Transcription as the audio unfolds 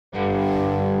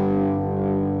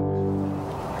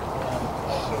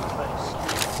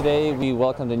Today we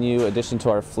welcomed a new addition to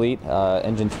our fleet,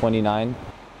 engine 29.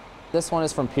 This one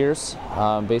is from Pierce,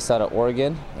 based out of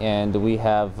Oregon, and we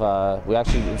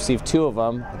actually received two of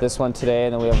them. This one today,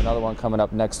 and then we have another one coming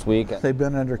up next week. They've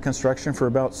been under construction for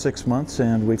about 6 months,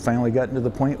 and we finally gotten to the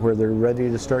point where they're ready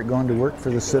to start going to work for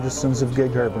the citizens of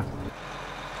Gig Harbor.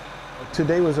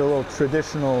 Today was a little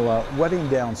traditional wedding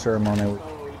down ceremony.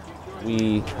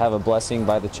 We have a blessing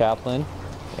by the chaplain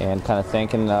and kind of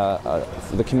thanking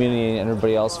the community and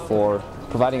everybody else for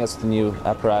providing us with the new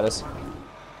apparatus.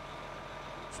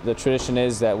 The tradition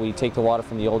is that we take the water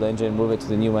from the old engine, move it to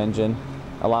the new engine,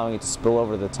 allowing it to spill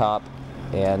over the top,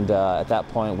 and at that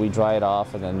point we dry it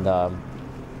off, and then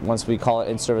once we call it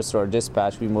in service to our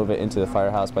dispatch, we move it into the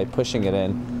firehouse by pushing it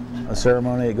in. A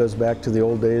ceremony that goes back to the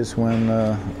old days when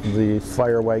the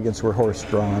fire wagons were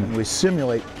horse-drawn. We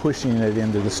simulate pushing it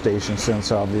into the station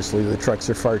since obviously the trucks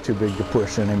are far too big to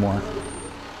push anymore.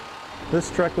 This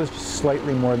truck was just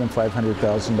slightly more than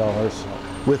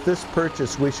 $500,000. With this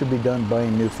purchase, we should be done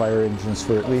buying new fire engines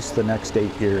for at least the next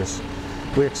 8 years.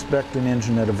 We expect an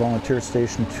engine at a volunteer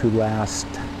station to last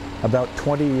about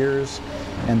 20 years,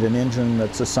 and an engine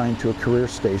that's assigned to a career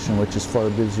station, which is far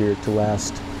busier, to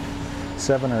last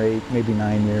 7 or 8, maybe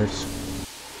 9 years.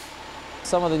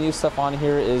 Some of the new stuff on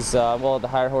here is well, the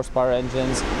higher horsepower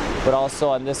engines, but also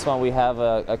on this one we have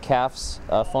a CAFS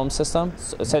foam system.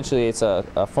 So essentially it's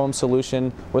a foam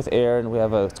solution with air, and we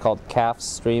have it's called CAFS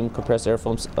Stream Compressed Air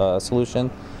Foam Solution.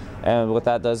 And what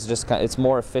that does is just it's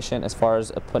more efficient as far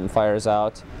as putting fires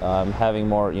out, having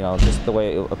more, just the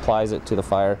way it applies it to the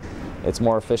fire. It's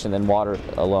more efficient than water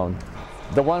alone.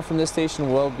 The one from this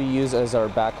station will be used as our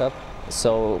backup.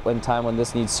 So when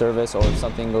this needs service, or if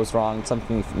something goes wrong,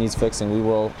 something needs fixing, we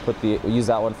will use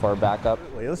that one for our backup.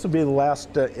 This will be the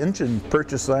last engine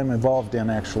purchase I'm involved in,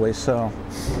 actually. So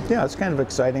yeah, it's kind of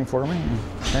exciting for me,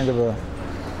 kind of a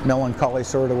melancholy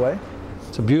sort of way.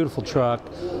 It's a beautiful truck.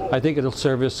 I think it'll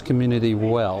service community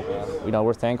well.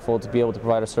 We're thankful to be able to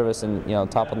provide a service and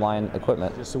top-of-the-line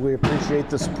equipment. So we appreciate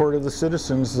the support of the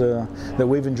citizens that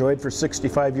we've enjoyed for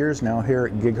 65 years now here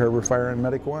at Gig Harbor Fire and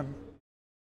Medic 1.